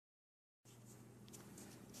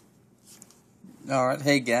Alright,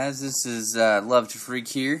 hey guys, this is Love to Freak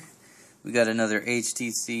here. We got another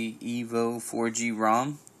HTC EVO 4G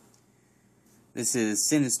ROM. This is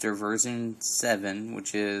Sinister version 7,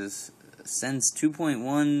 which is Sense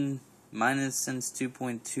 2.1 minus Sense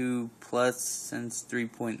 2.2 plus Sense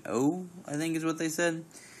 3.0, I think is what they said.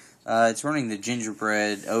 It's running the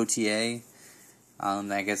Gingerbread OTA.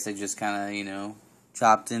 I guess they just kind of,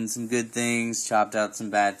 chopped in some good things, chopped out some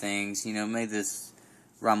bad things, made this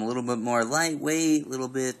ROM a little bit more lightweight, a little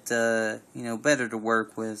bit, better to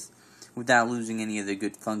work with without losing any of the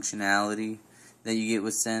good functionality that you get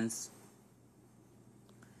with Sense.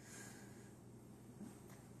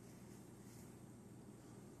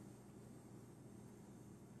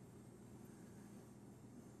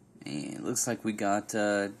 And it looks like we got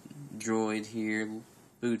Droid here,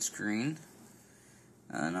 boot screen.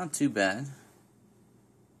 Not too bad.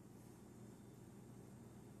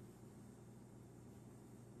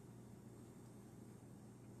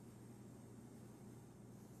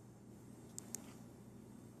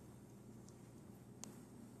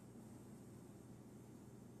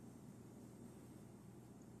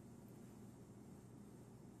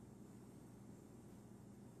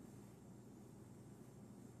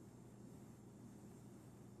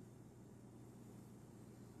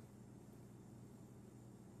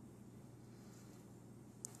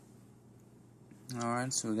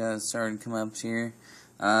 Alright, so we got it starting to come up here.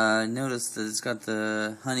 Notice that it's got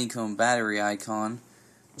the honeycomb battery icon,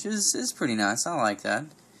 which is pretty nice. I like that.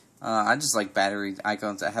 I just like battery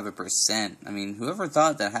icons that have a percent. I mean, whoever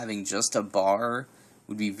thought that having just a bar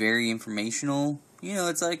would be very informational?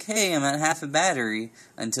 It's like, hey, I'm at half a battery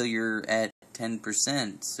until you're at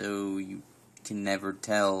 10%, so you can never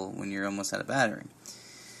tell when you're almost out of battery.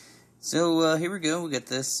 So, here we go. We got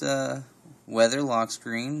this, weather lock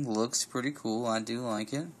screen. Looks pretty cool. I do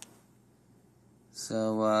like it.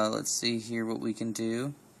 So let's see here what we can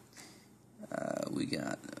do. We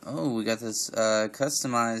got this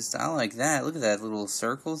customized. I like that. Look at that little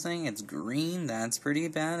circle thing. It's green. That's pretty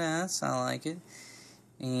badass. I like it.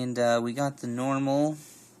 And we got the normal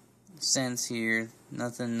Sense here.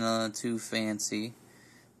 Nothing too fancy.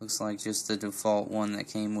 Looks like just the default one that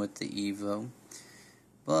came with the EVO.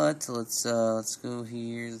 But let's go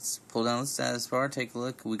here. Let's pull down the status bar. Take a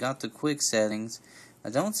look. We got the quick settings.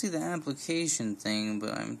 I don't see the application thing,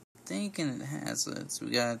 but I'm thinking it has it. So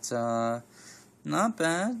we got not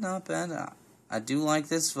bad, not bad. I do like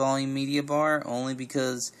this volume media bar only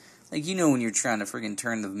because, when you're trying to freaking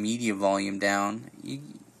turn the media volume down,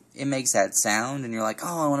 it makes that sound, and you're like,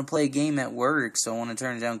 oh, I want to play a game at work, so I want to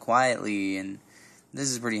turn it down quietly. And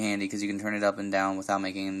this is pretty handy because you can turn it up and down without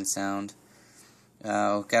making any sound.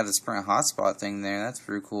 Got the Sprint hotspot thing there. That's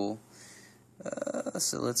pretty cool.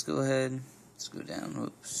 So let's go ahead. Let's go down.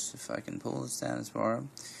 Whoops. If I can pull the status bar up.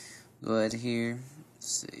 Go ahead here.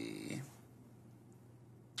 Let's see.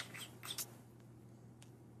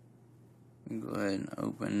 Go ahead and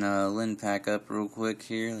open LinPack up real quick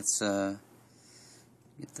here. Let's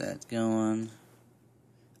get that going.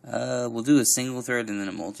 We'll do a single thread and then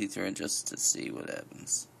a multi-thread just to see what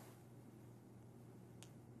happens.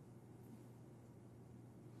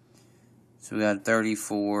 So we got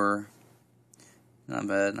 34. Not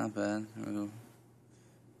bad, not bad. There we go.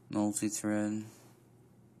 Multi-thread.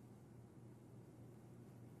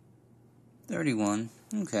 31.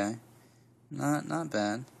 Okay. Not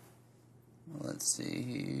bad. Let's see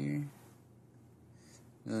here.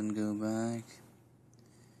 Go ahead and go back.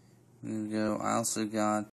 I also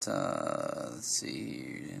got, let's see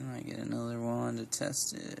here. Didn't I get another one to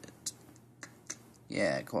test it?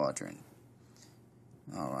 Yeah, quadrant.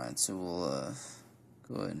 Alright, so we'll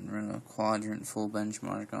go ahead and run a quadrant full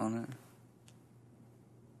benchmark on it.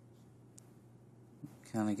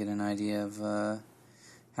 Kind of get an idea of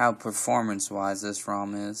how performance-wise this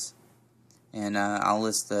ROM is. And I'll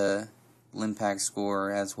list the LinPack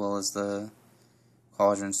score as well as the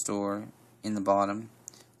quadrant score in the bottom.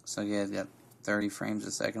 So yeah, I've got 30 frames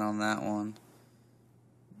a second on that one.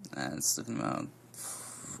 It's looking about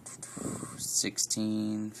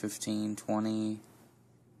 16, 15, 20.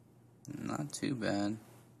 Not too bad.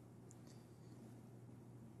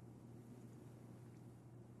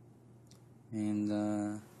 And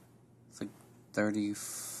it's like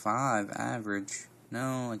 35 average.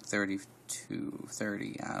 No, like 32,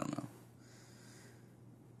 30, I don't know.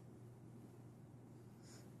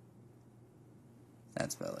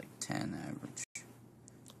 That's about like 10 average.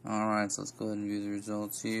 Alright, so let's go ahead and view the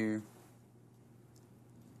results here.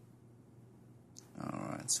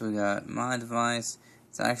 Alright, so we got my device.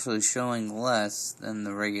 It's actually showing less than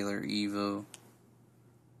the regular EVO.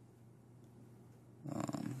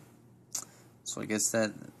 So I guess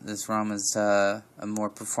that this ROM is a more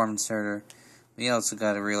performance starter. But you also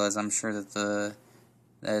got to realize, I'm sure that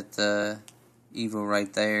the EVO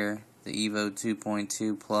right there, the EVO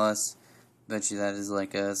 2.2 Plus, bet you that is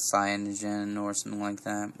like a Cyanogen or something like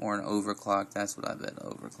that, or an overclock. That's what I bet,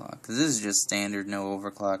 overclock. Because this is just standard, no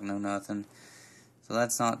overclock, no nothing. So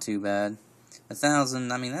that's not too bad.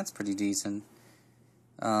 1,000, I mean, that's pretty decent.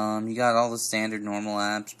 You got all the standard normal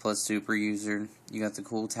apps plus Super User. You got the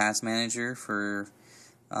cool task manager for,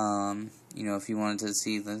 you know, if you wanted to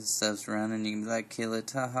see the stuff's running, you can be like, kill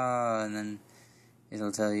it, haha, and then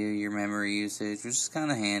it'll tell you your memory usage, which is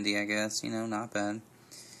kind of handy, I guess, you know, not bad.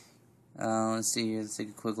 Let's see here, let's take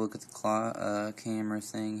a quick look at the camera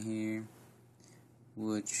thing here,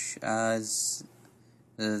 which is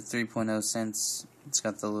the 3.0 sense. It's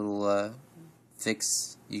got the little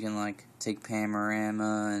fix. You can like take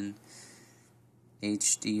panorama and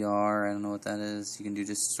HDR. I don't know what that is. You can do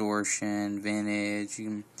distortion, vintage. You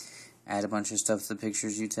can add a bunch of stuff to the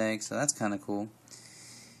pictures you take. So that's kind of cool.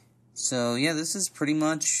 So yeah, this is pretty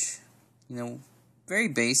much, you know, very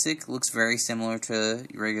basic. Looks very similar to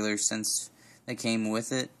regular sense that came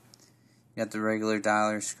with it. You got the regular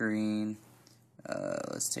dialer screen.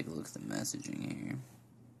 Let's take a look at the messaging here.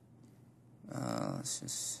 Let's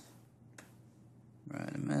just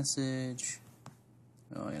write a message.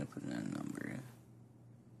 Oh, I gotta put in a number.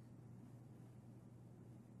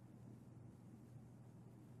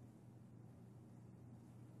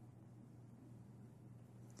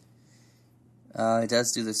 It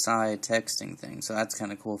does do the side texting thing, so that's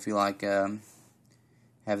kind of cool if you like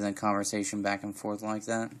having a conversation back and forth like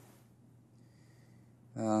that.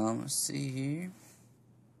 Let's see here.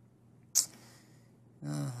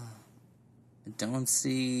 I don't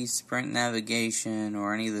see Sprint navigation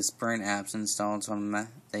or any of the Sprint apps installed, so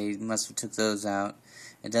they must have took those out.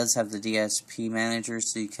 It does have the DSP manager,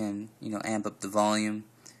 so you can, you know, amp up the volume.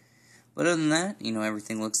 But other than that, you know,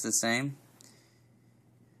 everything looks the same,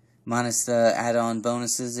 minus the add-on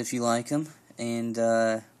bonuses if you like them. And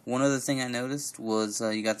one other thing I noticed was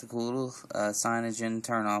you got the cool little Cyanogen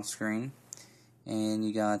turn-off screen, and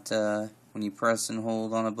you got when you press and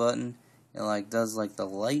hold on a button, it like does like the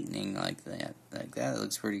lightning like that. It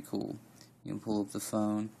looks pretty cool. You can pull up the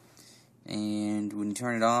phone, and when you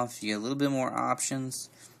turn it off, you get a little bit more options.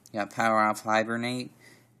 You got power off hibernate.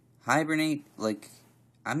 Hibernate, like,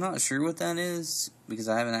 I'm not sure what that is because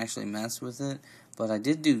I haven't actually messed with it, but I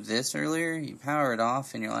did do this earlier. You power it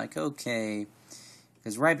off, and you're like, okay.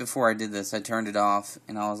 Because right before I did this, I turned it off,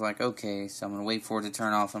 and I was like, okay, so I'm going to wait for it to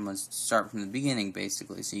turn off. I'm going to start from the beginning,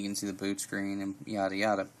 basically, so you can see the boot screen and yada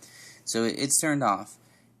yada. So it's turned off.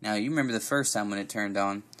 Now, you remember the first time when it turned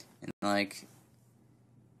on, and like,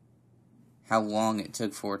 how long it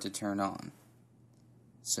took for it to turn on.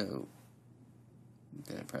 So,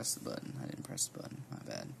 did I press the button? I didn't press the button. My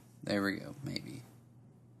bad. There we go, maybe.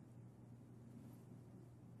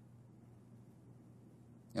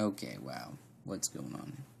 Okay, wow. What's going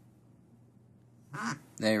on?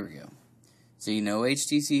 There we go. So you know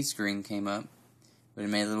HTC screen came up, but it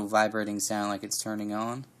made a little vibrating sound like it's turning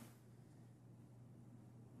on.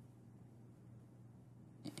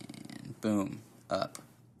 And boom, up.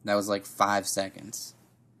 That was like 5 seconds.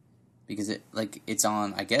 Because it's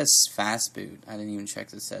on, I guess, fast boot. I didn't even check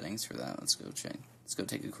the settings for that. Let's go check. Let's go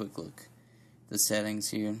take a quick look. The settings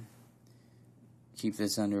here. Keep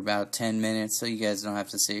this under about 10 minutes so you guys don't have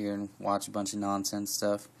to sit here and watch a bunch of nonsense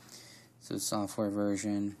stuff. So software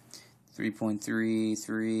version 3.3,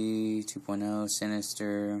 2.0,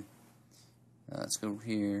 Sinister. Let's go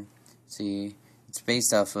here. See, it's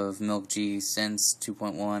based off of Milk G Sense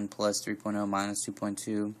 2.1 plus 3.0 minus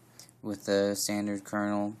 2.2 with the standard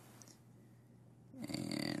kernel.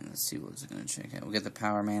 And let's see what it's going to check out. We got the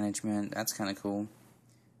power management. That's kind of cool.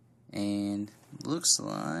 And looks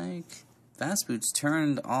like fast boot's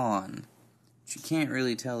turned on. But you can't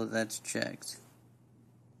really tell that that's checked.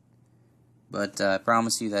 But I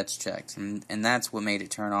promise you that's checked. And that's what made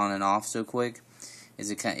it turn on and off so quick.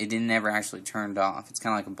 Is it didn't ever actually turned off. It's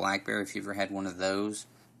kind of like a BlackBerry if you ever had one of those.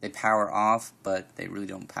 They power off, but they really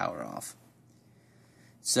don't power off.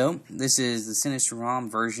 So, this is the Sinister Rom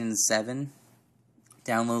version 7.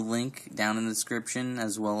 Download link down in the description,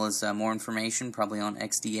 as well as more information, probably on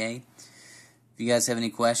XDA. If you guys have any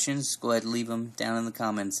questions, go ahead and leave them down in the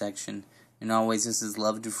comment section. And always, this is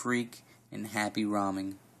Love to Freak, and happy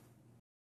ROMing.